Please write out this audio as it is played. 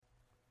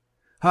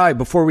Hi,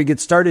 before we get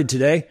started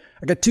today,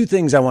 I got two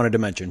things I wanted to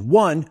mention.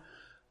 One,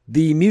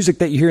 the music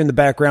that you hear in the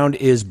background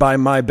is by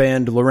my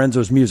band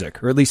Lorenzo's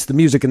Music, or at least the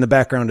music in the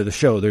background of the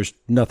show. There's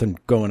nothing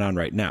going on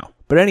right now.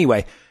 But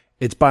anyway,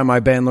 it's by my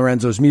band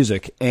Lorenzo's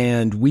Music,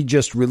 and we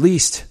just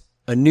released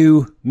a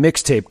new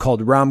mixtape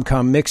called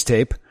Rom-Com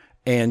Mixtape,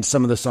 and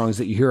some of the songs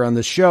that you hear on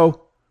this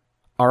show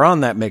are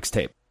on that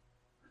mixtape.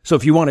 So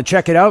if you want to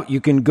check it out,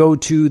 you can go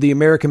to the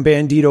American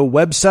Bandito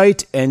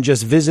website and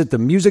just visit the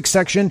music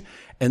section,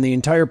 and the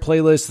entire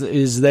playlist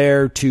is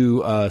there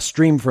to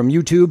stream from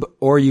YouTube,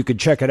 or you could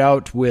check it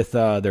out with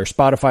their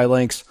Spotify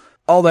links,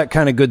 all that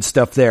kind of good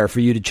stuff there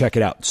for you to check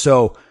it out.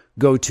 So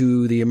go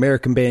to the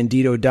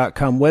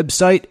AmericanBandito.com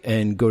website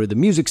and go to the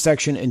music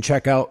section and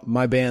check out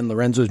my band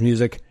Lorenzo's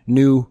Music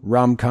new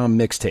Rom-Com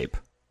Mixtape.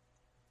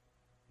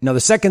 Now the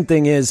second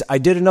thing is I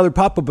did another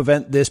pop-up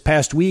event this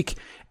past week,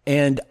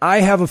 and I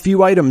have a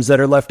few items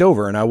that are left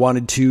over, and I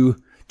wanted to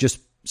just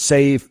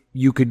say if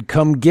you could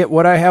come get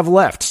what I have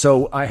left.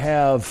 So I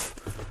have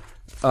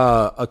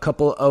a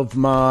couple of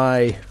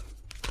my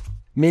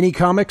mini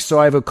comics. So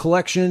I have a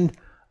collection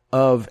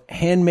of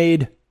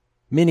handmade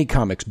mini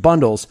comics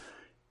bundles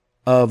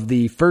of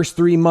the first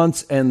 3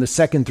 months and the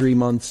second 3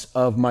 months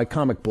of my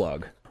comic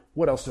blog.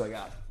 What else do I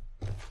got?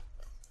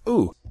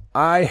 Ooh,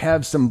 I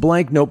have some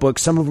blank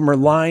notebooks. Some of them are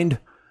lined,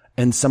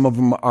 and some of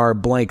them are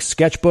blank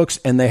sketchbooks,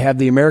 and they have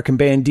the American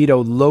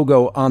Bandito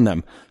logo on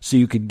them. So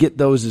you could get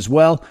those as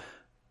well.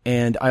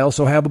 And I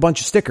also have a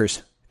bunch of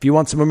stickers. If you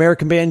want some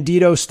American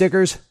Bandito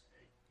stickers,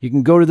 you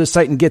can go to the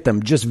site and get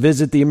them. Just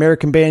visit the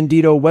American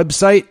Bandito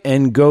website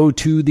and go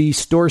to the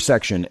store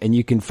section, and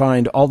you can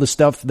find all the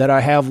stuff that I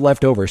have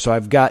left over. So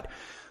I've got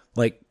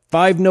like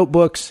 5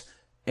 notebooks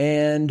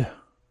and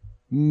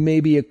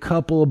maybe a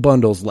couple of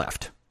bundles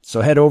left.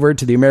 So head over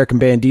to the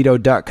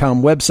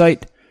AmericanBandito.com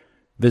website,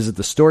 visit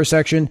the store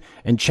section,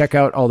 and check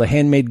out all the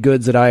handmade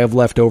goods that I have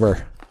left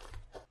over.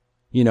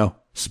 You know,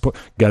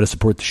 gotta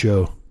support the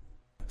show.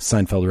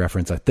 Seinfeld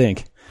reference, I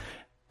think.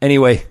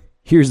 Anyway,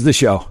 here's the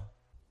show.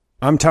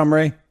 I'm Tom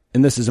Ray,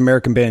 and this is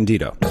American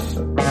Bandito.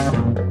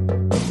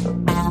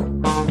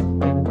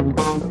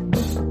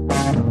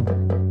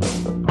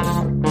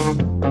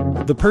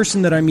 The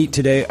person that I meet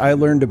today, I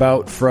learned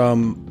about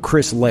from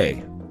Chris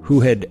Lay, who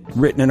had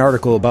written an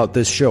article about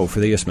this show for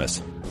the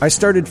Isthmus. I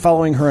started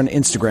following her on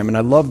Instagram, and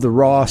I love the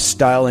raw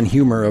style and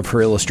humor of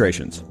her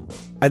illustrations.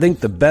 I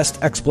think the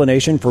best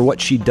explanation for what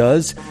she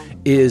does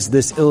is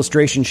this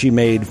illustration she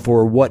made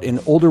for what an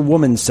older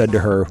woman said to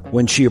her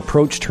when she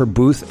approached her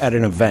booth at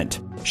an event.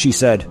 She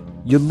said,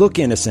 "You look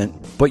innocent,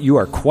 but you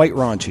are quite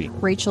raunchy."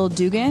 Rachel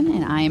Dugan,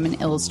 and I am an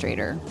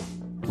illustrator.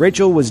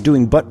 Rachel was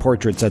doing butt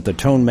portraits at the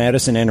Tone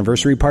Madison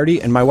anniversary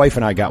party, and my wife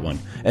and I got one.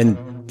 And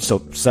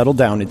so settle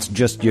down, it's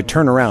just you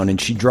turn around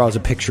and she draws a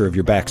picture of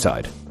your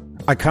backside.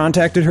 I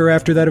contacted her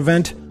after that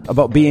event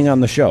about being on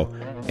the show,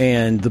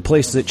 and the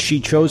place that she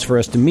chose for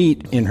us to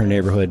meet in her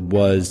neighborhood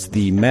was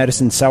the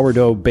Madison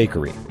Sourdough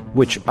Bakery,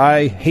 which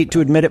I hate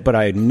to admit it, but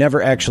I had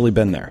never actually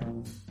been there.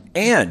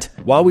 And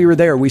while we were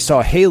there, we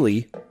saw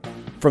Haley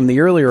from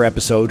the earlier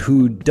episode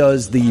who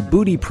does the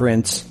booty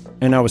prints,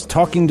 and I was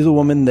talking to the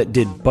woman that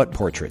did butt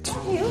portraits.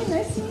 Haley,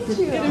 nice to meet you. Good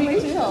to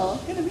meet you.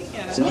 Good to meet you.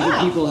 So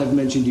other people have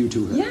mentioned you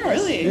to her. Yes.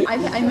 Really?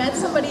 I met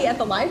somebody at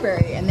the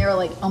library, and they were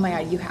like, "Oh my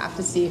God, you have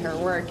to see her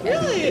work." And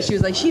Really? she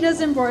was like, "She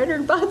does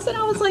embroidered butts," and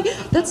I was like,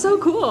 "That's so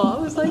cool." I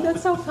was like,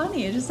 "That's so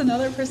funny." It's just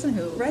another person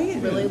who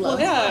really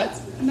loves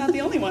butts. I'm not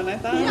the only one, I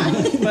thought.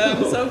 But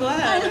I'm so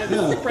glad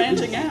it's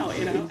branching out,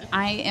 you know.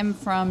 I am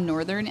from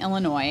Northern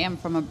Illinois. I'm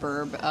from a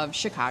burb of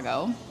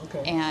Chicago.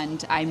 Okay.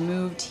 And I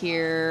moved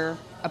here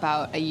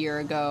about a year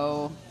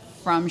ago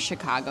from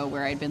Chicago,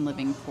 where I'd been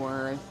living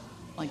for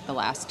like the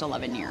last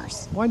 11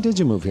 years. Why did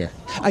you move here?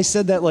 I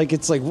said that like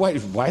it's like, why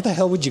the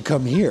hell would you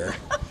come here?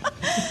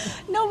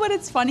 No, but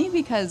it's funny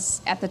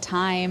because at the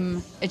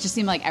time, it just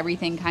seemed like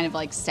everything kind of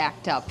like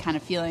stacked up, kind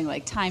of feeling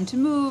like time to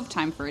move,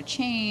 time for a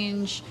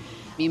change.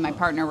 Me and my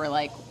partner were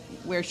like,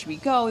 where should we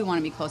go? We want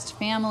to be close to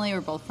family.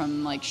 We're both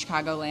from like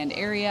Chicagoland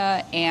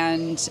area.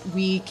 And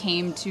we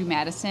came to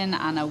Madison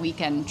on a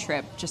weekend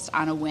trip, just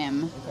on a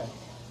whim. Okay.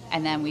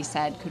 And then we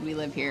said, could we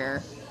live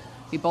here?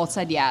 We both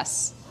said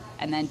yes.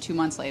 And then 2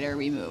 months later,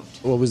 we moved.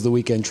 What was the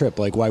weekend trip?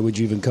 Like, why would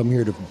you even come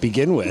here to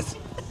begin with?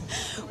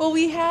 Well,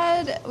 we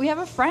have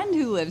a friend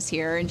who lives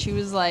here, and she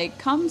was like,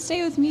 "Come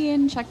stay with me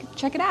and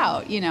check it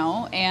out," you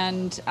know.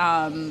 And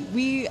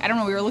we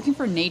were looking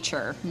for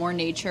more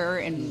nature,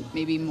 and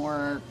maybe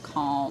more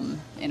calm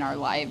in our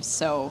lives.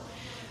 So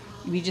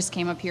we just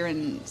came up here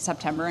in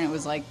September, and it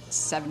was like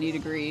 70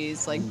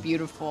 degrees, like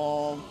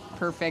beautiful,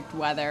 perfect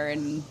weather,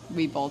 and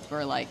we both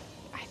were like,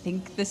 "I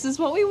think this is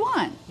what we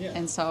want." Yeah.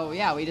 And so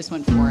yeah, we just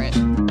went for it.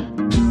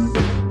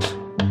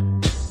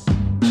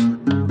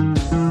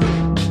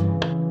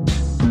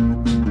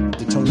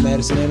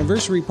 Madison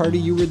anniversary party,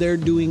 you were there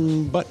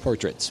doing butt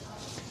portraits.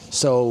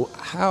 So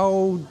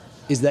how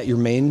is that your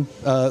main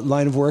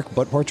line of work,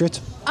 butt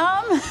portraits?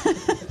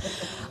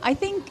 I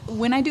think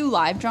when I do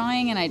live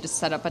drawing and I just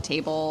set up a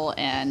table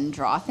and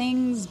draw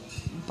things,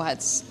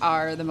 butts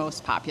are the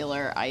most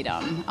popular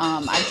item.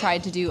 I've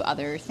tried to do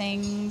other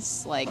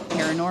things like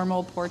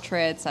paranormal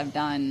portraits. I've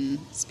done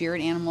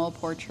spirit animal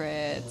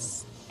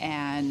portraits,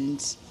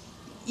 and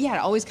yeah, it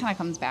always kind of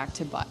comes back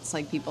to butts.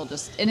 Like people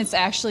just, and it's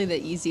actually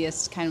the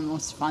easiest, kind of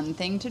most fun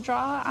thing to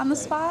draw on the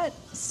spot.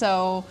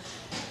 So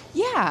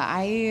yeah,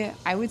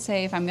 I would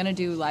say if I'm gonna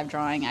do live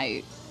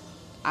drawing,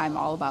 I'm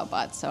all about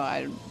butts.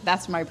 So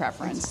that's my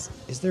preference.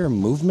 Is there a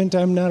movement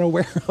I'm not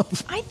aware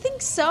of? I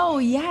think so.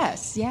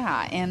 Yes.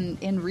 Yeah.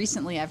 And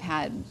recently I've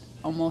had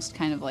almost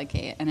kind of like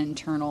an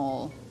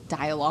internal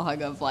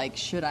dialogue of like,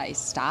 should I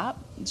stop?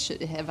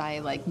 Have I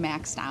like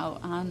maxed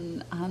out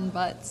on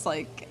butts?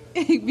 Like,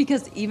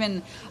 because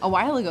even a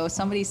while ago,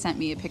 somebody sent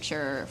me a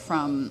picture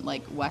from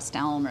like West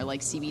Elm or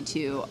like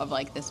CB2 of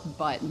like this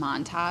butt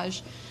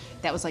montage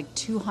that was like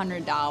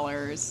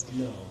 $200.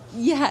 No.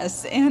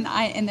 Yes,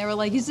 and they were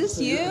like, "Is this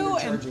so you?"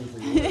 And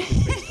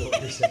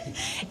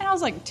I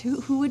was like,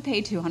 "Who would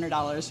pay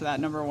 $200 for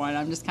that?" Number one,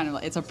 I'm just kind of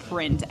like, it's a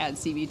print at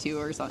CB2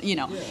 or something, you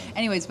know. Yeah.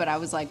 Anyways, but I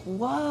was like,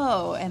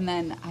 "Whoa!" And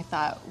then I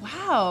thought,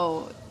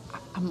 "Wow."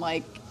 I'm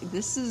like,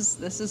 this is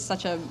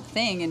such a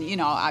thing, and you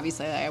know,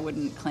 obviously, I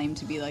wouldn't claim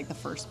to be like the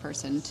first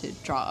person to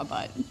draw a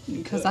butt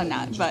because I'm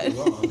not. But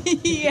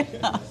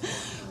yeah,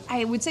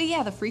 I would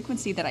say the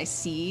frequency that I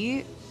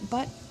see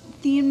butt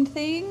themed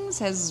things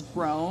has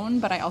grown,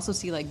 but I also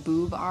see like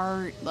boob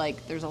art.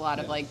 Like, there's a lot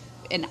of like,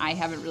 and I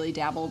haven't really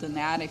dabbled in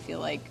that. I feel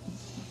like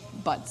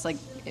butts, like,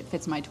 it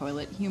fits my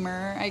toilet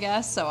humor, I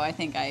guess. So I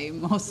think I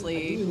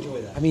mostly. I do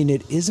enjoy that. I mean,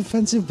 it is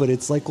offensive, but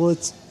it's like, well,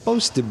 it's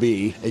supposed to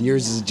be, and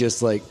yours is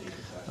just like,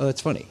 oh,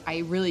 that's funny. I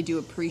really do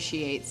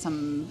appreciate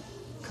some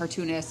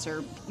cartoonists,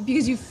 or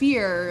because you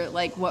fear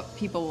like what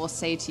people will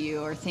say to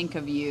you or think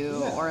of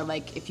you, or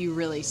like if you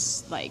really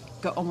like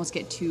almost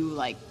get too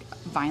like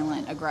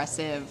violent,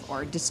 aggressive,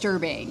 or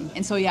disturbing.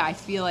 And so I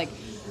feel like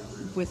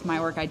with my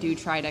work I do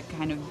try to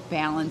kind of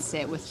balance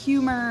it with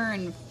humor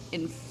and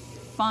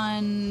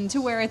fun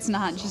to where it's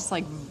not just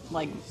like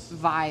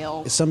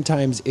vile.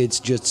 Sometimes it's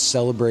just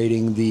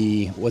celebrating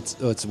the what's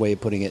the way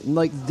of putting it,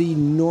 like the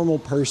normal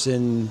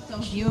person, so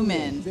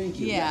human. Thank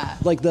you. Yeah.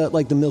 Like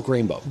the milk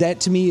rainbow.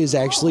 That to me is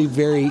actually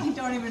very. I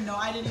didn't even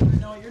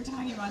know what you're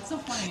talking about. It's so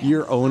funny.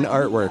 Your own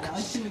artwork.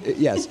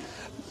 Yes.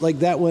 Like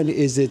that one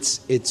is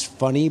it's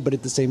funny, but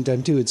at the same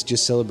time too, it's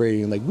just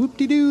celebrating like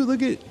whoop-de-doo,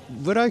 look at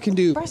what I can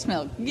do. Breast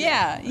milk.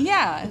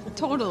 Yeah,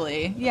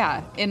 totally.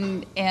 Yeah.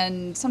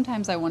 And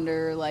sometimes I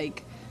wonder,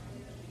 like,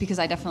 because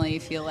I definitely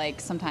feel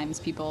like sometimes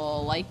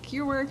people like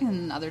your work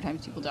and other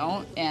times people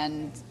don't.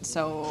 And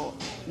so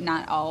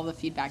not all the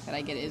feedback that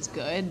I get is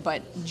good,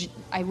 but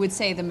I would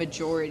say the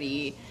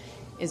majority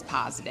is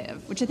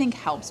positive, which I think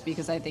helps,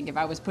 because I think if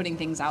I was putting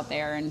things out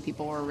there and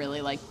people were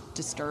really like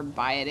disturbed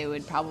by it, it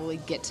would probably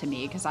get to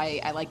me, because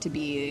I like to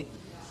be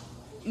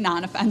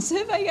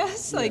non-offensive, I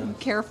guess, like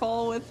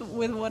careful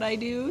with what I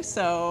do.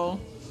 So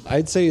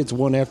I'd say it's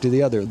one after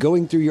the other.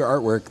 Going through your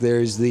artwork,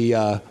 there's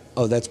the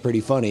oh, that's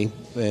pretty funny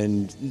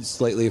and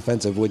slightly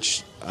offensive,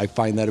 which I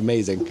find that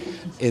amazing.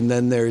 And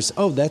then there's,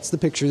 oh, that's the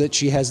picture that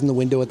she has in the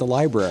window at the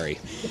library.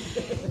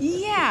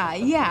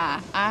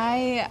 Yeah.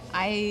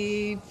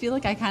 I feel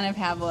like I kind of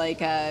have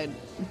like a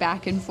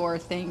back and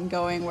forth thing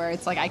going where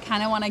it's like I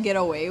kind of want to get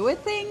away with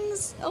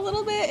things a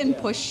little bit and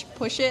push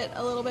it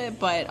a little bit,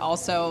 but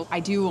also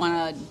I do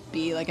want to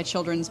be like a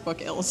children's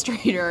book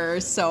illustrator.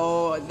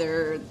 So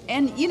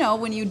and you know,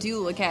 when you do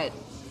look at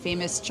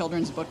famous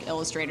children's book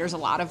illustrators, a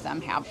lot of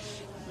them have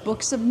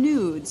books of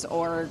nudes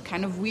or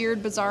kind of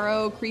weird,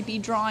 bizarro, creepy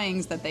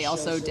drawings that they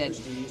also did.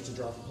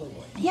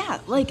 Yeah,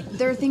 like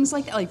there are things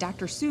like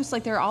Dr. Seuss.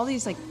 Like there are all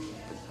these like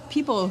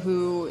people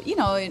who, you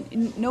know,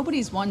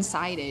 nobody's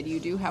one-sided. You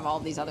do have all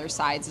these other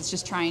sides. It's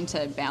just trying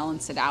to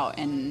balance it out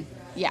and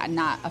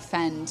not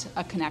offend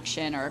a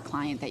connection or a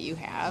client that you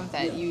have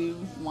that you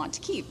want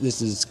to keep.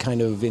 This is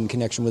kind of in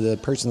connection with a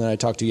person that I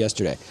talked to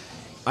yesterday.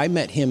 I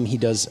met him. He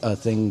does a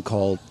thing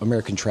called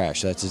American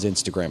Trash. That's his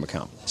Instagram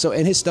account. So,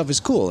 and his stuff is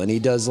cool. And he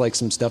does like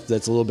some stuff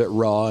that's a little bit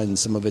raw and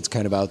some of it's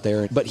kind of out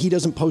there. But he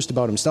doesn't post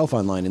about himself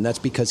online. And that's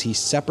because he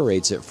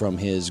separates it from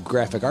his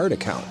graphic art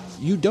account.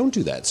 You don't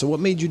do that. So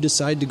what made you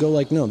decide to go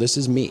like, no, this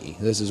is me.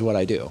 This is what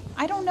I do?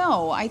 I don't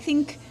know. I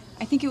think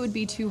it would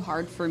be too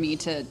hard for me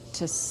to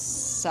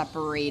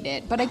separate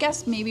it. But I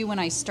guess maybe when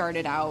I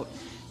started out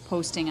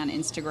posting on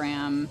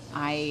Instagram,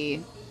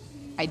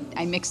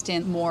 I mixed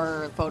in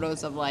more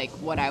photos of like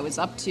what I was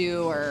up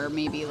to, or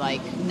maybe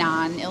like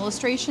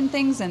non-illustration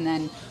things, and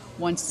then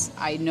once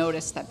I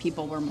noticed that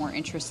people were more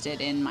interested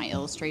in my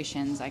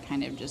illustrations, I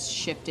kind of just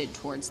shifted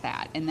towards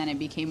that, and then it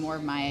became more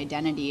of my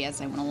identity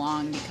as I went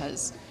along,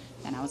 because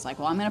then I was like,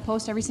 well, I'm going to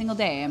post every single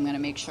day, I'm going to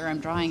make sure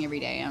I'm drawing every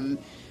day, I'm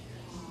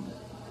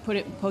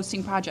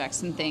posting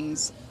projects and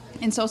things.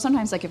 And so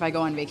sometimes, like, if I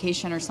go on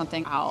vacation or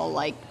something, I'll,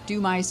 like,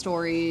 do my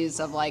stories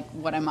of, like,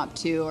 what I'm up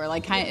to, or,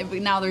 like, kind of,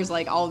 now there's,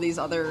 like, all these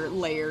other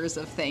layers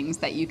of things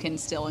that you can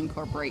still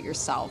incorporate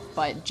yourself.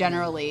 But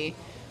generally,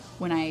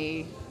 when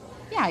I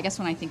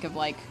think of,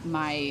 like,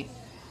 my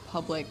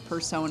public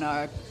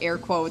persona, air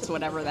quotes,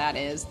 whatever that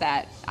is,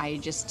 that I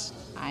just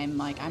I'm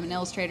an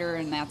illustrator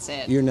and that's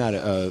it. You're not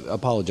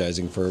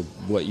apologizing for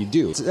what you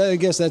do. I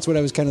guess that's what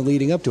I was kind of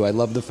leading up to. I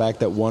love the fact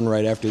that one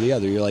right after the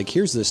other, you're like,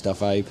 here's the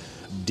stuff I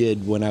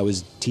did when I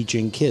was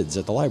teaching kids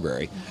at the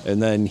library.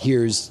 And then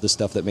here's the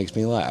stuff that makes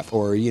me laugh.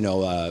 Or,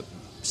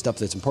 stuff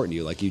that's important to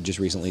you. Like you just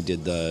recently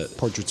did the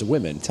portraits of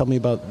women. Tell me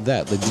about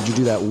that. Like, did you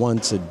do that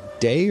once a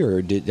day,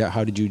 or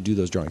how did you do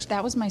those drawings?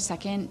 That was my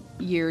second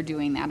year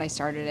doing that. I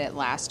started it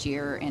last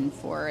year, and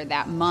for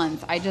that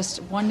month,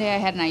 one day I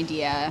had an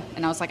idea,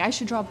 and I was like, I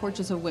should draw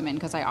portraits of women,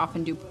 because I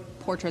often do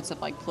portraits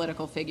of like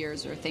political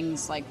figures or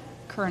things like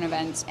current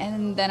events.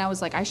 And then I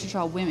was like, I should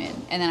draw women.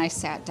 And then I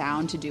sat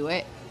down to do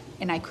it,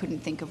 and I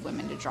couldn't think of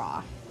women to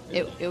draw.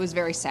 It was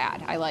very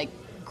sad. I like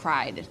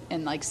cried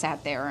and like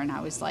sat there, and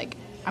I was like,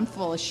 I'm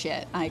full of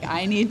shit. Like,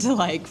 I need to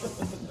like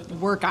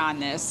work on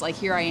this. Like,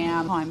 here I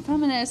am. I'm a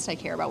feminist. I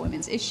care about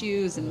women's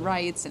issues and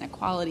rights and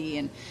equality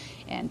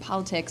and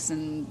politics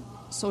and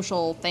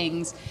social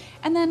things.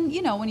 And then,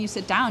 when you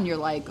sit down, you're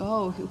like,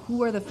 oh,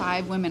 who are the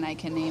 5 women I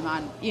can name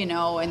on,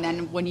 and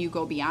then when you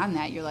go beyond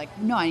that, you're like,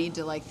 no, I need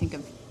to like think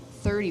of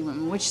 30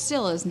 women, which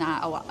still is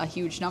not a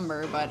huge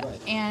number, but,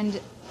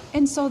 and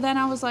so then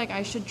I was like,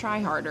 I should try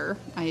harder.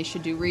 I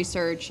should do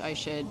research. I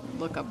should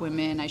look up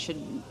women. I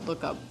should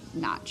look up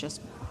not just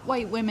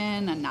white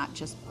women and not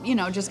just,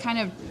 just kind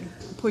of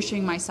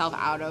pushing myself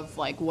out of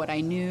like what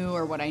I knew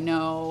or what I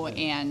know,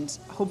 and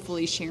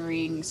hopefully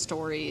sharing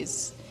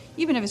stories,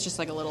 even if it's just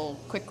like a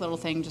quick little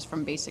thing just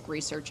from basic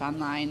research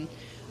online,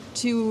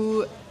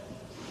 to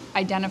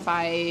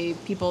identify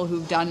people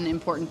who've done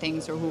important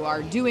things or who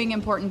are doing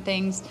important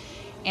things.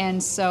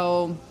 And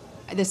so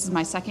this is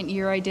my second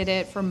year I did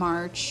it for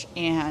March,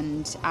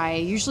 and I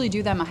usually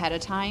do them ahead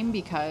of time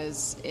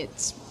because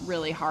it's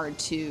really hard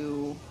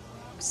to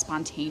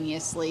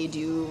spontaneously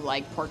do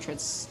like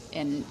portraits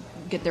and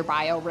get their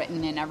bio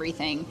written and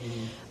everything.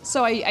 Mm-hmm.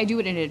 So I do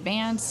it in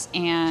advance,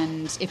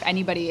 and if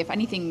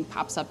anything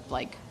pops up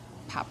like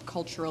pop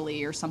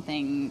culturally or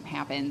something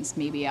happens,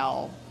 maybe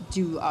I'll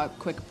do a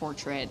quick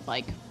portrait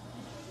like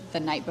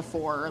the night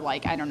before,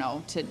 like, I don't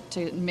know,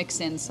 to mix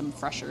in some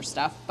fresher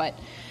stuff. But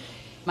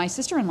my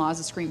sister-in-law is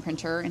a screen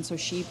printer, and so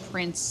she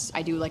prints,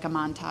 I do like a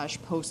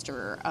montage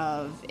poster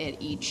of it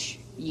each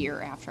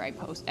year after I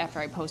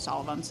post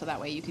all of them, so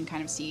that way you can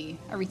kind of see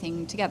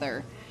everything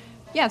together.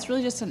 Yeah, it's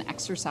really just an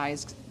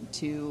exercise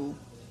to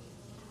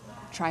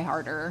try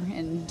harder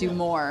and do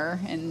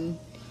more, and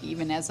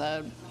even as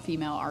a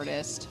female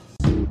artist.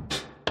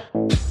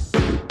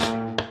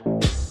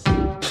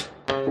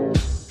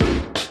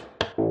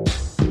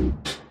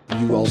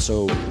 You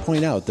also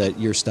point out that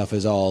your stuff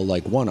is all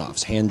like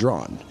one-offs,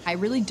 hand-drawn. I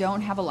really don't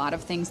have a lot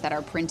of things that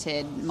are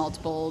printed,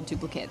 multiple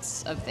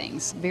duplicates of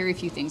things. Very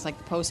few things, like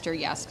the poster,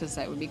 yes, because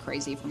that would be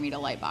crazy for me to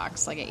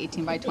lightbox like an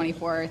 18 by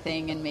 24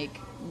 thing and make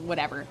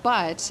whatever.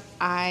 But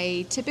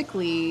I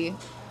typically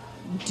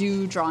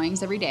do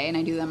drawings every day, and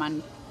I do them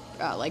on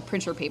like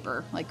printer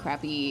paper, like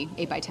crappy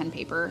 8 by 10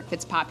 paper. If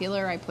it's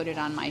popular, I put it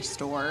on my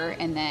store,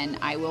 and then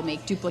I will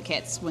make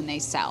duplicates when they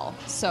sell.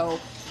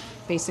 So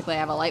basically I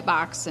have a light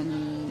box,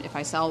 and if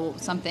I sell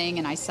something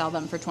and I sell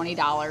them for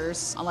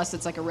 $20, unless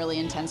it's like a really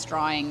intense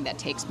drawing that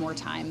takes more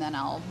time, then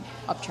I'll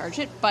upcharge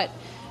it. But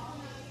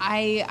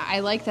I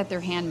like that they're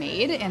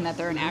handmade and that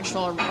they're an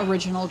actual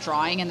original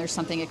drawing, and there's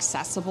something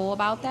accessible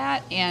about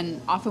that.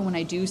 And often when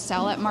I do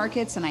sell at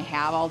markets and I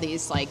have all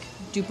these like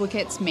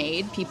duplicates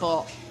made,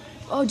 people,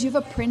 oh, do you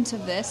have a print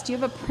of this? Do you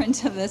have a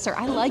print of this? Or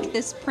I like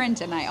this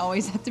print. And I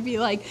always have to be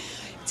like,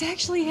 it's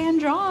actually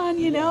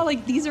hand-drawn,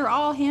 like these are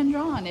all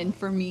hand-drawn. And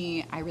for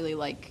me, I really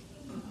like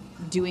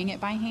doing it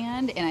by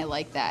hand, and I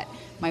like that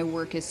my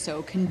work is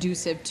so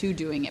conducive to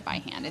doing it by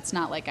hand. It's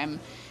not like I'm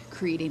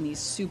creating these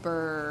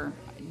super,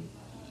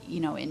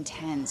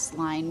 intense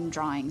line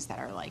drawings that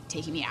are like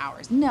taking me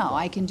hours. No,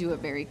 I can do it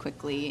very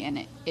quickly,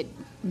 and it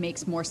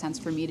makes more sense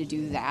for me to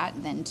do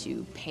that than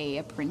to pay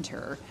a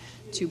printer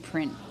to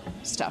print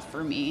stuff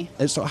for me.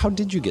 And so how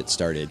did you get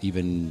started,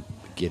 even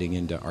getting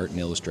into art and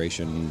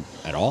illustration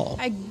at all?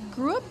 I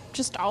grew up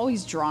just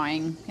always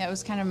drawing. That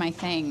was kind of my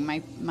thing.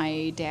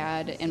 My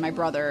dad and my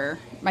brother,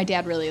 my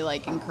dad really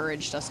like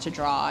encouraged us to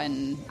draw,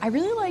 and I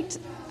really liked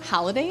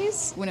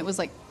holidays. When it was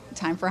like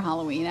time for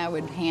Halloween, I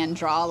would hand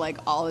draw like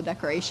all the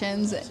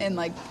decorations and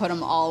like put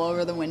them all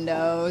over the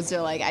windows,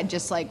 or like I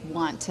just like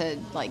want to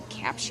like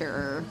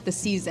capture the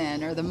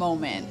season or the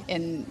moment,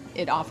 and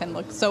it often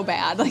looked so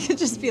bad. Like it'd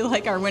just be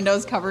like our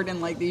windows covered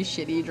in like these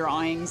shitty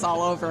drawings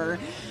all over.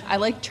 I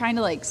like trying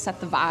to like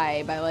set the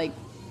vibe.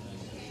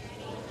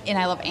 And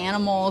I love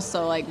animals,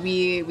 so like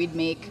we'd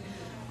make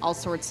all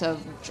sorts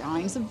of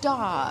drawings of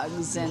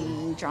dogs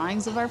and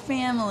drawings of our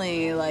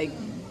family, like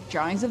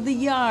drawings of the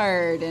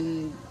yard.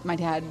 And my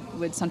dad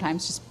would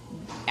sometimes just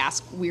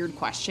ask weird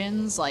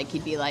questions, like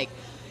he'd be like,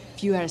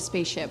 if you had a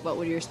spaceship, what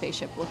would your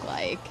spaceship look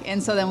like?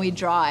 And so then we'd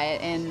draw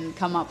it and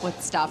come up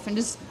with stuff, and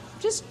just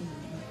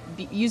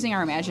using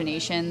our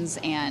imaginations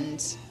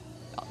and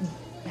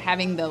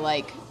having the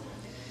like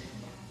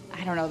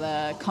I don't know,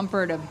 the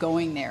comfort of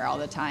going there all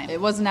the time. It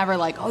wasn't ever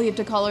like, oh, you have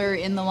to color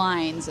in the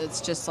lines. It's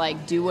just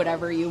like, do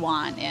whatever you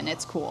want, and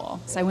it's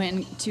cool. So I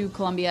went to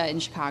Columbia in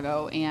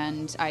Chicago,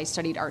 and I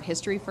studied art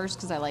history first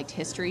because I liked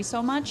history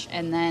so much.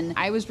 And then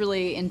I was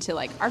really into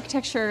like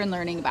architecture and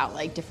learning about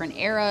like different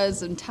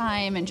eras and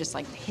time and just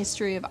like the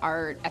history of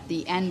art. At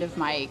the end of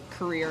my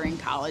career in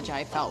college,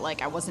 I felt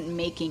like I wasn't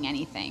making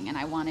anything, and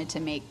I wanted to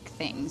make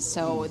things.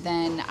 So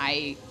then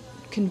I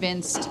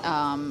convinced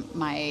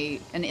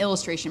an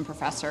illustration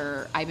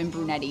professor, Ivan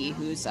Brunetti,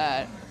 who's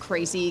a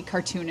crazy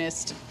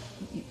cartoonist,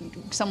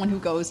 someone who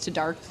goes to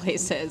dark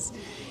places.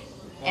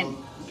 And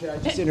can I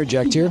just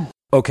interject here?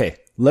 Okay,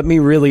 let me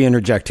really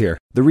interject here.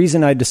 The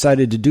reason I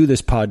decided to do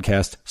this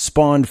podcast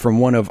spawned from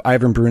one of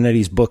Ivan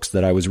Brunetti's books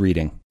that I was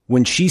reading.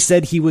 When she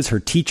said he was her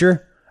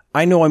teacher,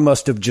 I know I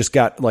must have just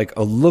got like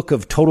a look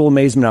of total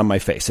amazement on my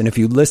face. And if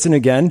you listen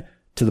again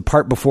to the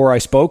part before I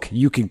spoke,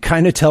 you can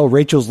kind of tell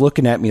Rachel's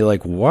looking at me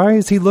like, why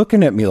is he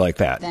looking at me like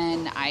that?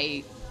 Then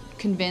I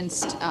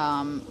convinced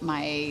an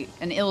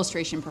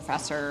illustration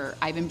professor,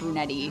 Ivan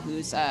Brunetti,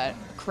 who's a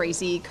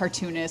crazy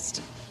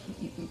cartoonist,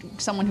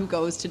 someone who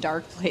goes to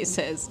dark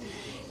places.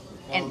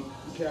 And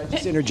can I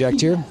just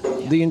interject here?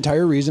 Yeah. The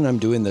entire reason I'm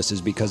doing this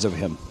is because of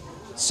him.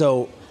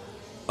 So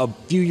a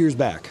few years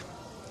back,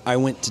 I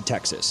went to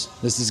Texas.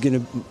 This is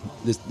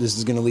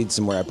gonna lead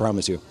somewhere, I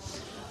promise you.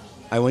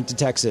 I went to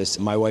Texas.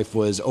 My wife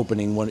was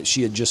opening one.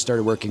 She had just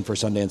started working for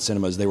Sundance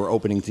Cinemas. They were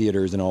opening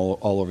theaters and all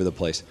over the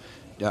place.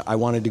 I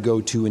wanted to go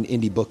to an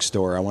indie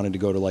bookstore. I wanted to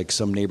go to like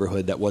some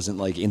neighborhood that wasn't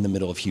like in the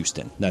middle of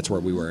Houston. That's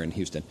where we were in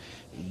Houston.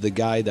 The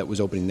guy that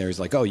was opening there is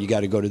like, oh, you got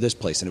to go to this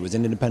place. And it was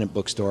an independent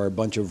bookstore, a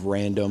bunch of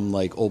random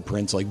like old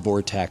prints like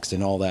Vortex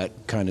and all that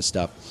kind of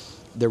stuff.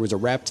 There was a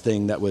wrapped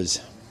thing that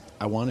was,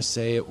 I want to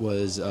say it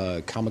was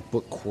Comic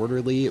Book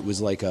Quarterly. It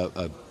was like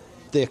a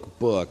thick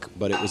book,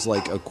 but it was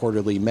like a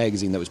quarterly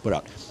magazine that was put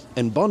out.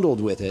 And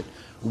bundled with it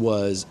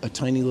was a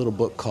tiny little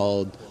book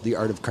called The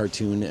Art of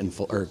Cartooning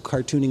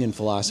and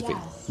Philosophy.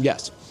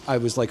 Yes. I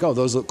was like, oh,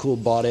 those look cool,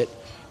 bought it.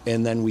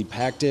 And then we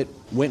packed it,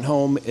 went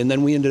home, and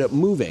then we ended up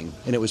moving,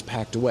 and it was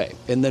packed away.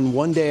 And then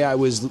one day I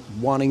was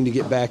wanting to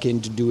get back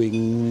into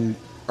doing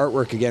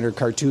artwork again, or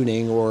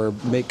cartooning, or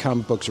make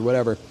comic books or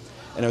whatever.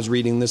 And I was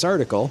reading this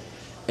article,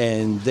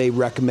 and they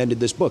recommended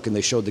this book, and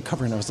they showed the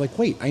cover, and I was like,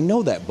 wait, I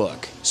know that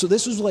book. So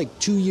this was like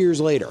 2 years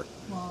later.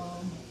 Wow.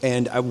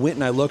 And I went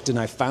and I looked, and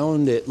I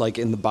found it like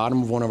in the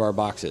bottom of one of our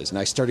boxes, and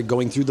I started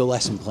going through the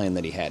lesson plan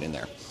that he had in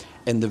there.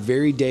 And the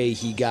very day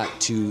he got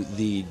to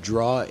the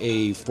draw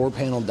a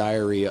 4-panel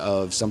diary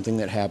of something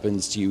that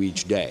happens to you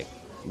each day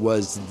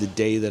was the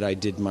day that I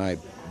did my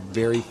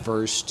very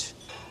first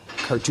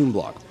cartoon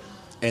blog.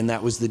 And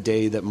that was the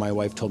day that my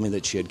wife told me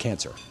that she had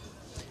cancer.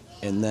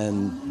 And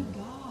then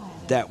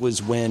that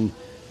was when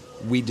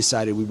we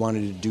decided we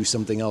wanted to do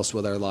something else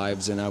with our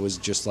lives, and I was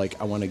just like,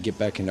 I want to get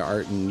back into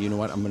art, and you know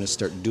what, I'm going to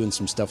start doing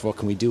some stuff. What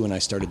can we do? And I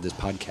started this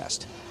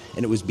podcast,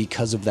 and it was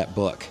because of that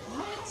book.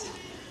 What?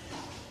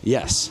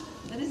 Yes.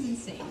 That is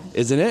insane.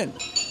 Isn't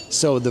it?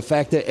 So the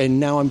fact that, and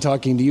now I'm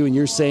talking to you, and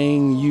you're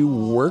saying you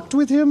worked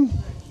with him?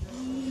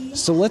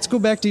 So let's go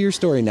back to your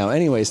story now.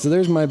 Anyway, so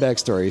there's my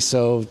backstory.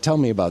 So tell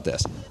me about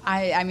this.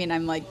 I mean,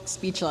 I'm like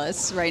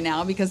speechless right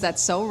now because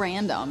that's so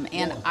random.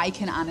 And I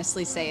can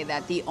honestly say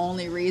that the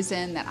only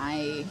reason that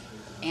I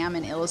am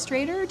an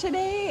illustrator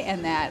today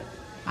and that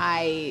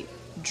I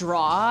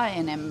draw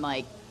and am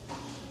like,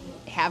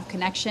 have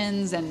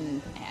connections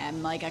and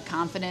am like a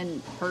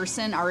confident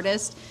person,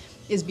 artist,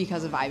 is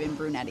because of Ivan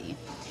Brunetti.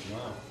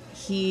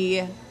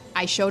 Wow.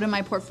 I showed him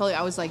my portfolio.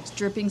 I was like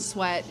dripping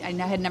sweat. I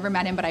had never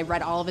met him, but I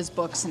read all of his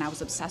books, and I was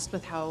obsessed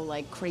with how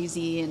like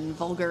crazy and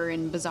vulgar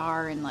and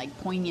bizarre and like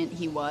poignant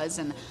he was.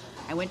 And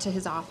I went to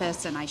his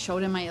office and I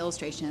showed him my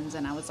illustrations,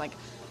 and I was like,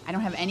 I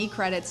don't have any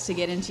credits to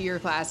get into your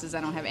classes.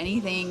 I don't have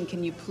anything.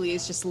 Can you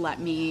please just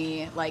let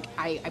me, like,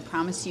 I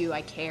promise you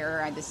I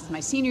care. This is my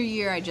senior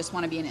year. I just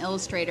want to be an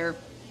illustrator.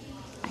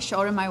 I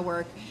showed him my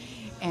work,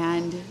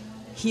 and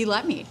he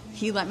let me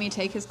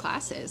take his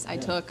classes. I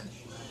took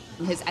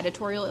his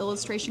editorial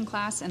illustration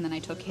class, and then I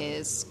took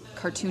his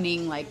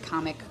cartooning, like,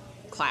 comic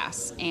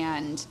class,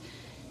 and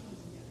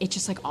it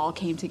just, like, all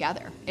came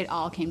together. It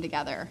all came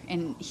together,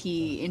 and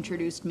he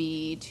introduced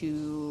me to,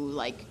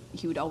 like,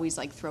 he would always,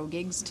 like, throw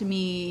gigs to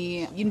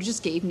me,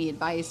 just gave me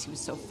advice. He was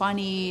so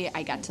funny.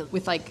 I got to,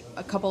 with, like,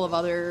 a couple of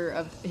other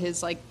of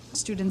his, like,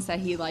 students that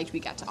he liked, we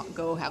got to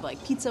go have,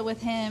 like, pizza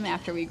with him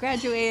after we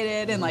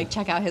graduated and, like,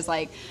 check out his,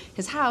 like,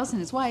 his house and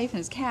his wife and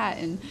his cat,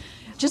 and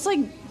just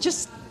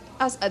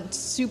a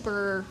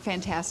super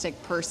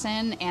fantastic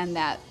person, and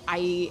that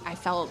I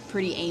felt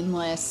pretty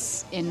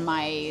aimless in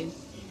my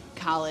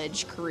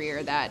college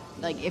career, that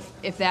like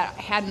if that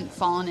hadn't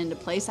fallen into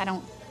place, I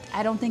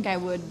don't think I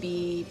would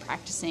be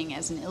practicing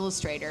as an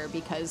illustrator,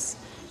 because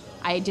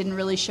I didn't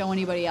really show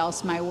anybody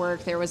else my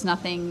work. There was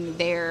nothing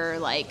there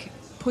like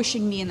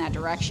pushing me in that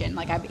direction.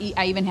 Like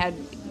I even had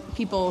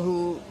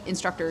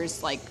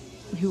instructors like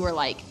who were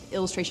like,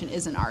 illustration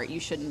isn't art, you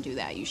shouldn't do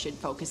that, you should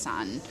focus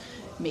on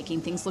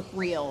making things look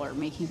real or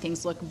making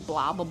things look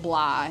blah, blah,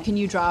 blah. Can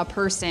you draw a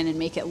person and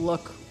make it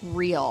look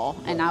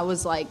real? And I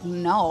was like,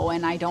 no,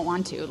 and I don't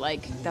want to.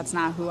 Like, that's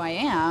not who I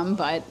am.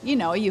 But, you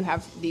know, you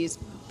have these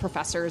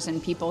professors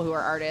and people who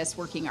are artists,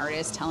 working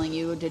artists, telling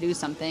you to do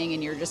something,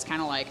 and you're just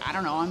kind of like, I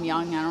don't know, I'm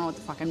young, I don't know what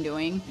the fuck I'm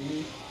doing.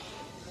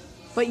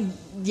 But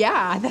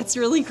yeah, that's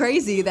really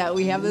crazy that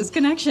we have this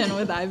connection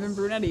with Ivan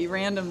Brunetti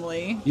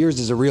randomly. Yours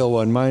is a real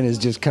one. Mine is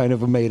just kind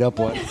of a made up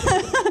one.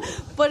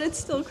 But it's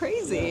still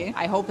crazy.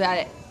 I hope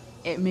that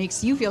it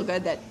makes you feel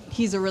good that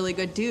he's a really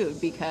good dude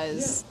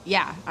because,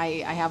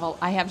 I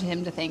have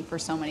him to thank for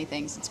so many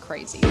things. It's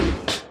crazy.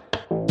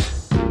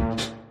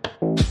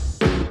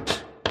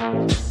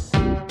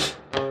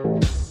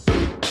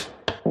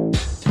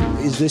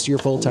 Is this your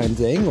full-time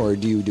thing, or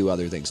do you do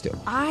other things too?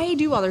 I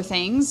do other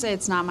things.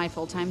 It's not my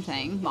full-time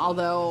thing,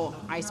 although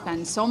I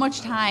spend so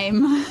much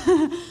time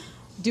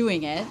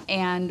doing it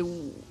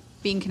and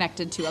being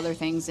connected to other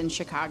things in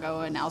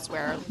Chicago and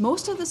elsewhere.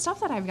 Most of the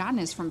stuff that I've gotten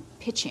is from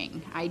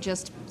pitching. I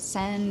just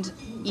send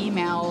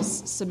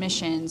emails,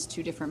 submissions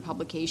to different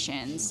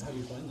publications. How do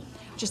you find them?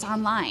 Just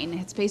online.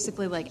 It's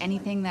basically like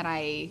anything that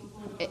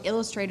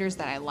illustrators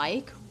that I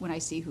like, when I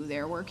see who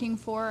they're working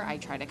for, I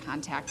try to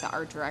contact the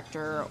art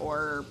director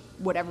or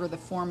whatever the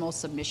formal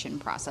submission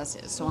process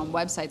is. So on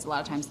websites, a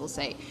lot of times they'll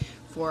say,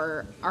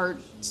 for art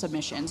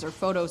submissions or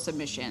photo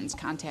submissions,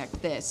 contact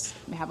this,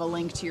 have a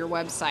link to your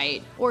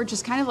website, or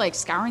just kind of like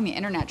scouring the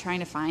internet, trying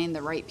to find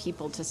the right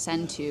people to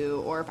send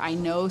to. Or if I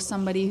know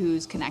somebody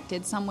who's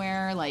connected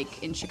somewhere,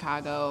 like in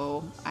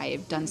Chicago,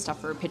 I've done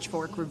stuff for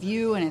Pitchfork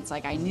Review, and it's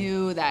like I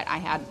knew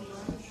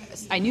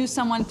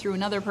someone through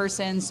another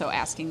person, so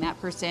asking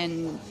that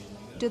person,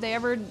 do they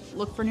ever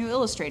look for new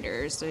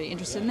illustrators? Are they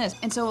interested in this?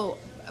 And so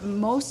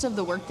most of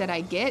the work that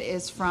I get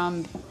is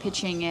from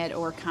pitching it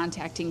or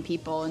contacting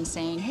people and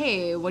saying,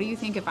 hey, what do you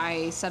think if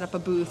I set up a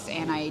booth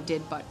and I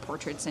did butt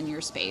portraits in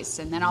your space?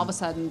 And then all of a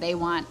sudden they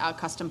want a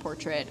custom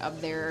portrait of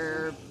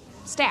their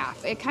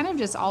staff. It kind of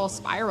just all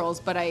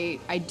spirals, but I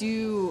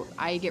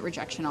get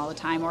rejection all the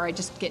time, or I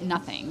just get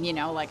nothing, you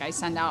know, like I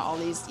send out all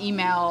these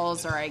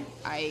emails, or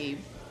I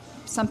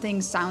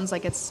something sounds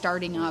like it's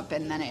starting up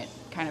and then it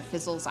kind of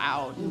fizzles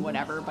out and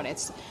whatever, but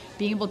it's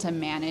being able to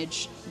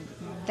manage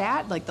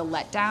that, like the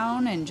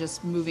letdown, and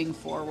just moving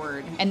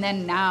forward. And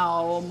then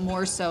now,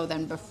 more so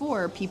than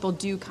before, people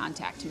do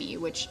contact me,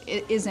 which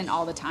it isn't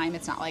all the time.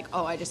 It's not like,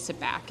 oh, I just sit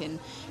back and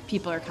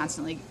people are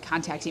constantly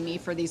contacting me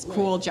for these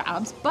cool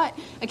jobs. But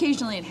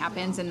occasionally it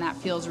happens, and that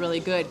feels really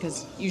good,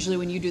 because usually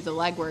when you do the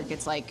legwork,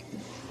 it's like,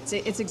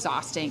 it's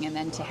exhausting. And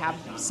then to have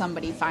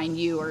somebody find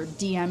you or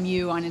DM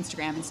you on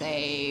Instagram and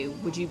say,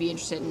 would you be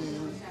interested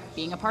in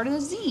being a part of the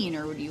zine,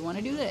 or would you want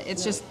to do that?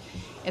 It's just,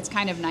 it's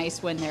kind of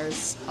nice when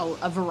there's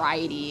a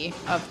variety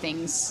of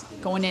things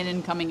going in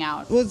and coming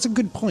out. Well, it's a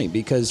good point,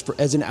 because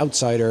as an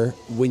outsider,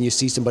 when you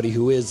see somebody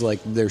who is like,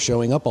 they're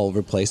showing up all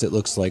over the place, it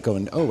looks like,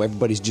 oh,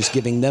 everybody's just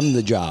giving them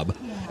the job.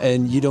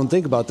 And you don't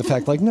think about the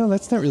fact, like, no,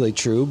 that's not really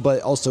true.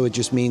 But also it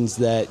just means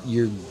that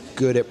you're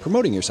good at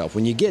promoting yourself.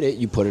 When you get it,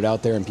 you put it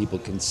out there and people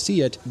can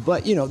see it.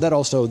 But, you know, that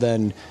also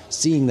then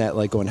seeing that,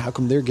 like, going, how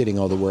come they're getting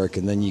all the work?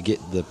 And then you get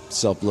the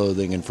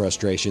self-loathing and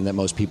frustration that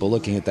most people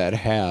looking at that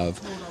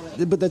have.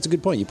 But that's a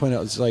good point. You point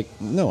out, it's like,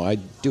 no, I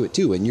do it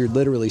too. And you're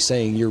literally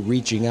saying you're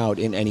reaching out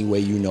in any way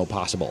you know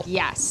possible.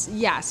 Yes.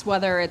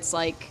 Whether it's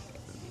like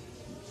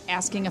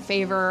asking a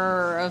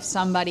favor of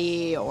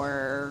somebody,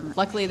 or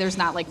luckily there's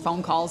not like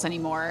phone calls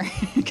anymore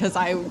because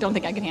I don't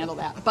think I can handle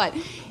that. But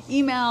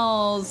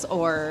emails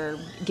or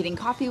getting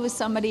coffee with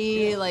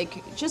somebody,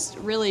 like just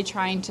really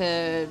trying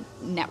to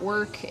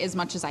network as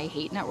much as I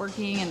hate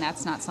networking. And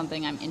that's not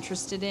something I'm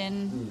interested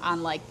in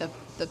on like the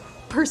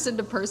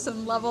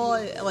person-to-person level.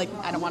 Like,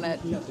 I don't want to,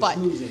 but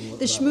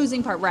the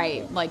schmoozing part,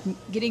 right, like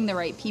getting the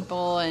right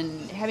people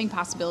and having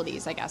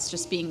possibilities, I guess,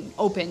 just being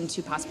open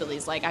to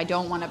possibilities. Like, I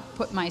don't want to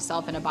put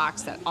myself in a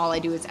box that all I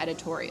do is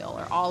editorial,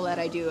 or all that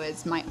I do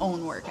is my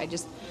own work.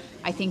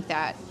 I think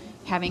that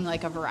having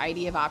like a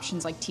variety of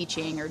options, like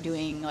teaching or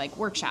doing like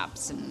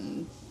workshops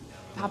and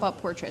pop-up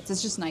portraits,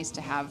 it's just nice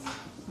to have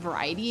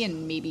variety.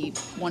 And maybe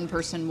one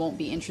person won't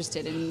be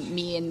interested in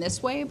me in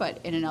this way, but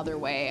in another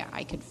way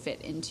I could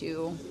fit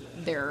into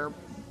their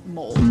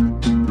mold.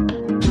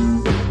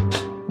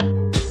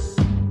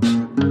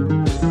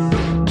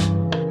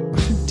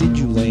 Did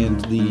you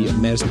land the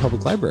Madison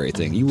Public Library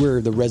thing? You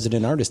were the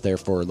resident artist there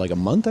for like a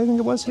month, I think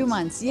it was? 2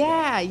 months.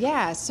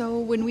 Yeah. So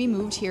when we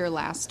moved here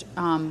last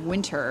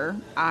winter,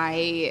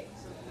 I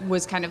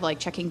was kind of like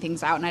checking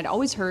things out, and I'd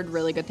always heard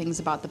really good things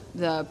about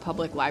the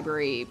public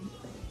library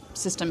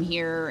system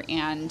here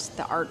and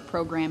the art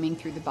programming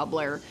through the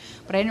Bubbler,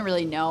 but I didn't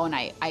really know, and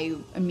I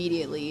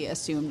immediately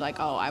assumed like,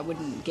 oh, I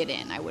wouldn't get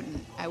in. I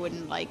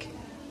wouldn't like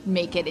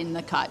make it in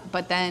the cut.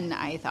 But then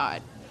I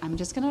thought, I'm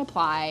just going to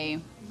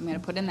apply. I'm going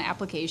to put in the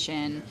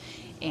application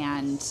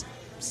and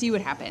see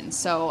what happens.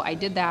 So I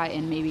did that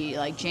in maybe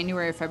like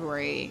January or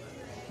February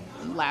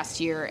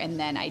last year, and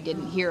then I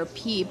didn't hear a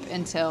peep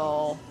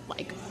until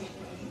like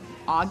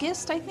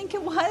August, I think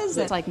it was.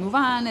 It's like, move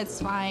on,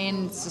 it's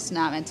fine, it's just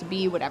not meant to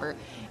be, whatever.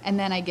 And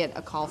then I get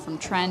a call from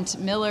Trent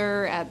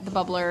Miller at The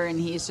Bubbler, and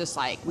he's just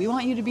like, we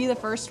want you to be the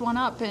first one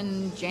up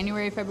in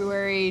January,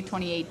 February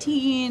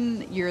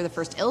 2018. You're the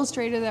first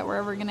illustrator that we're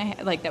ever going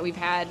to, that we've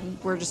had.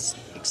 We're just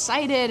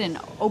excited and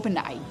open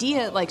to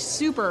idea,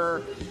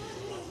 super...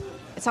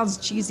 It sounds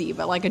cheesy,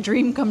 but like a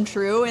dream come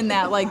true in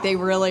that they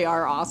really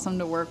are awesome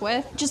to work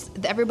with.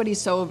 Just everybody's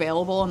so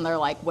available and they're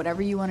like,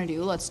 whatever you want to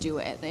do, let's do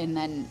it.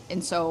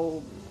 And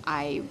so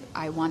I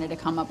wanted to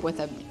come up with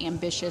an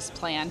ambitious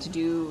plan to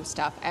do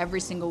stuff every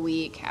single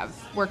week, have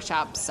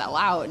workshops sell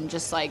out, and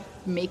just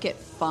make it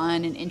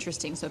fun and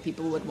interesting so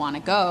people would want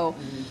to go.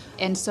 Mm-hmm.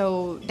 And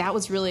so it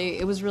was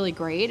really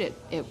great.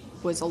 It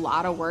was a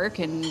lot of work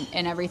and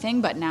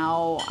everything, but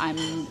now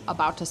I'm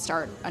about to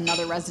start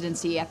another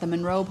residency at the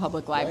Monroe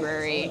Public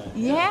Library. Right.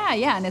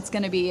 Yeah, and it's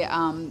going to be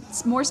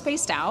more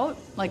spaced out.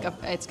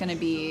 It's going to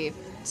be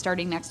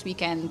starting next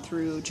weekend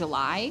through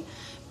July,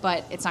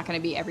 but it's not going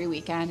to be every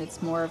weekend.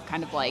 It's more of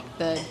kind of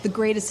the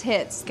greatest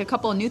hits. A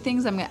couple of new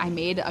things. I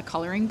made a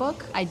coloring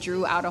book. I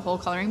drew out a whole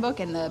coloring book,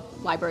 and the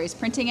library is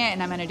printing it,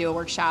 and I'm going to do a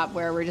workshop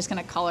where we're just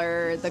going to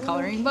color the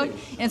coloring book.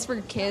 And it's for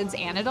kids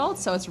and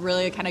adults, so it's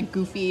really kind of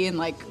goofy and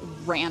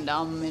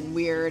random and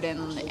weird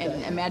and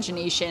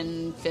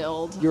imagination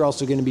filled. You're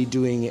also going to be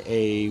doing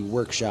a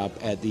workshop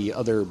at the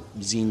other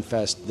zine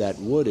fest that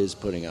Wood is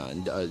putting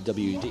on,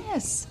 WD.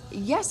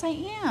 Yes,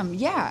 I am.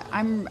 Yeah,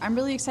 I'm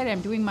really excited.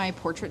 I'm doing my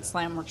Portrait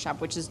Slam workshop,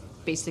 which is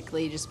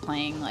basically just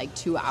playing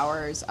 2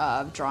 hours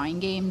of drawing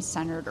games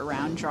centered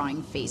around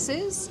drawing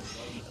faces.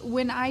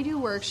 When I do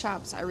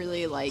workshops, I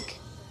really like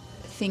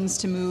things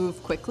to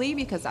move quickly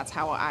because that's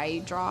how I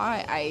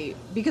draw.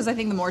 Because I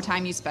think the more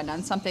time you spend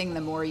on something, the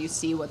more you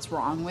see what's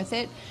wrong with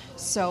it.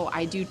 So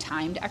I do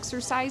timed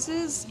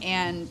exercises,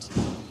 and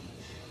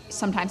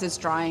sometimes it's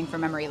drawing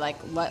from memory.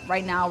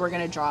 Right now we're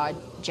going to draw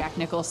Jack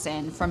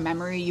Nicholson from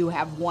memory. You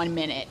have 1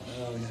 minute.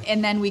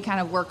 And then we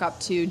kind of work up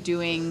to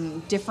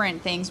doing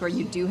different things where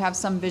you do have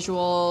some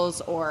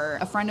visuals. Or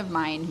a friend of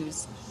mine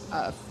who's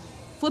a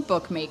flip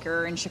book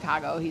maker in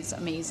Chicago, he's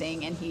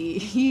amazing, and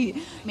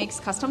he makes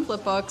custom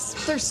flip books.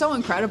 They're so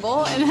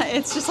incredible, and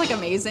it's just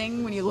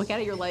amazing when you look at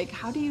it. You're like,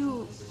 how do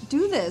you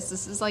do this?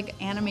 This is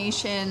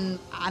animation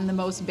on the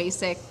most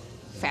basic,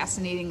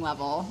 fascinating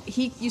level.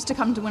 He used to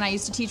come to, when I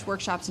used to teach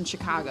workshops in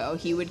Chicago,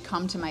 he would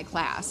come to my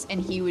class and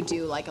he would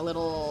do a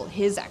little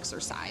his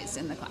exercise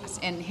in the class,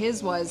 and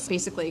his was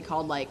basically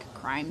called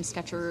crime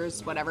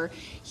sketchers, whatever.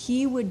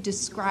 He would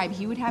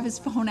have his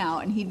phone out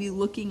and he'd be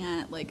looking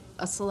at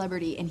a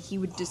celebrity, and he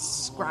would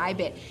describe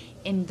it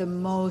in the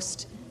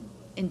most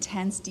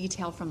intense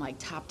detail from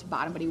top to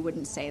bottom, but he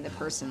wouldn't say the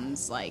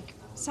person's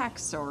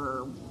sex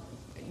or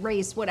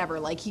race,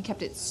 whatever. He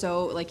kept it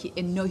so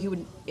he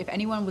would, if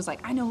anyone was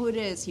I know who it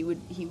is, he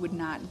would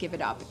not give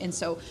it up. And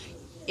so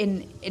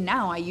and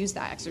now I use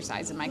that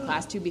exercise in my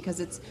class too, because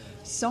it's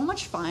so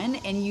much fun,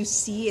 and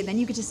then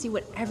you get to see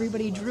what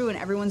everybody drew, and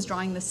everyone's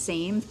drawing the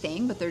same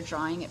thing, but they're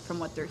drawing it from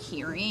what they're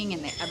hearing,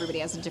 and everybody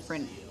has a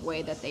different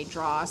way that they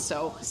draw.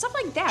 So stuff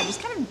like that,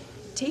 just kind of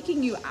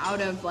taking you out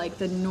of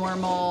the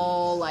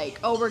normal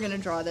we're gonna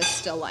draw this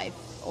still life,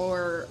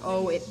 or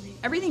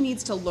everything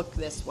needs to look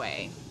this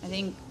way. I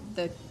think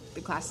the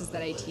classes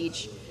that I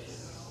teach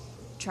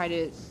try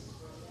to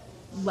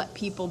let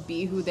people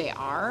be who they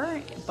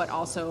are, but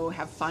also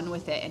have fun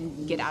with it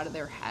and get out of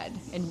their head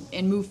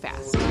and move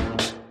fast.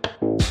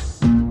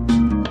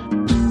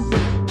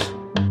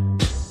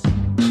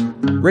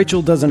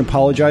 Rachel doesn't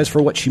apologize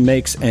for what she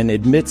makes and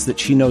admits that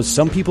she knows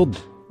some people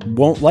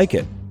won't like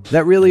it.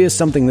 That really is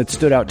something that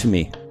stood out to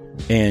me.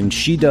 And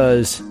she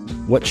does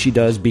what she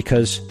does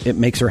because it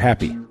makes her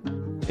happy.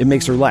 It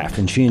makes her laugh,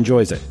 and she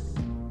enjoys it.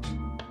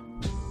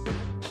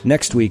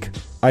 Next week,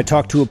 I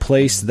talk to a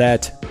place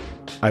that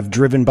I've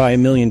driven by a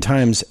million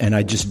times and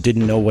I just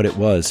didn't know what it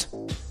was.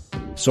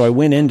 So I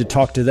went in to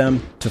talk to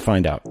them to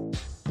find out.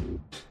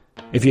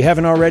 If you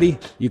haven't already,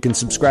 you can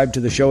subscribe to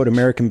the show at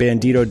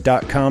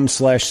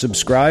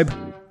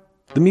americanbandito.com/subscribe.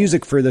 The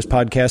music for this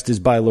podcast is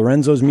by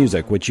Lorenzo's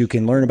Music, which you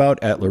can learn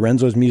about at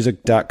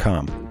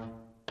lorenzosmusic.com.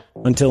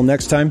 Until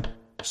next time,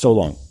 so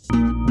long.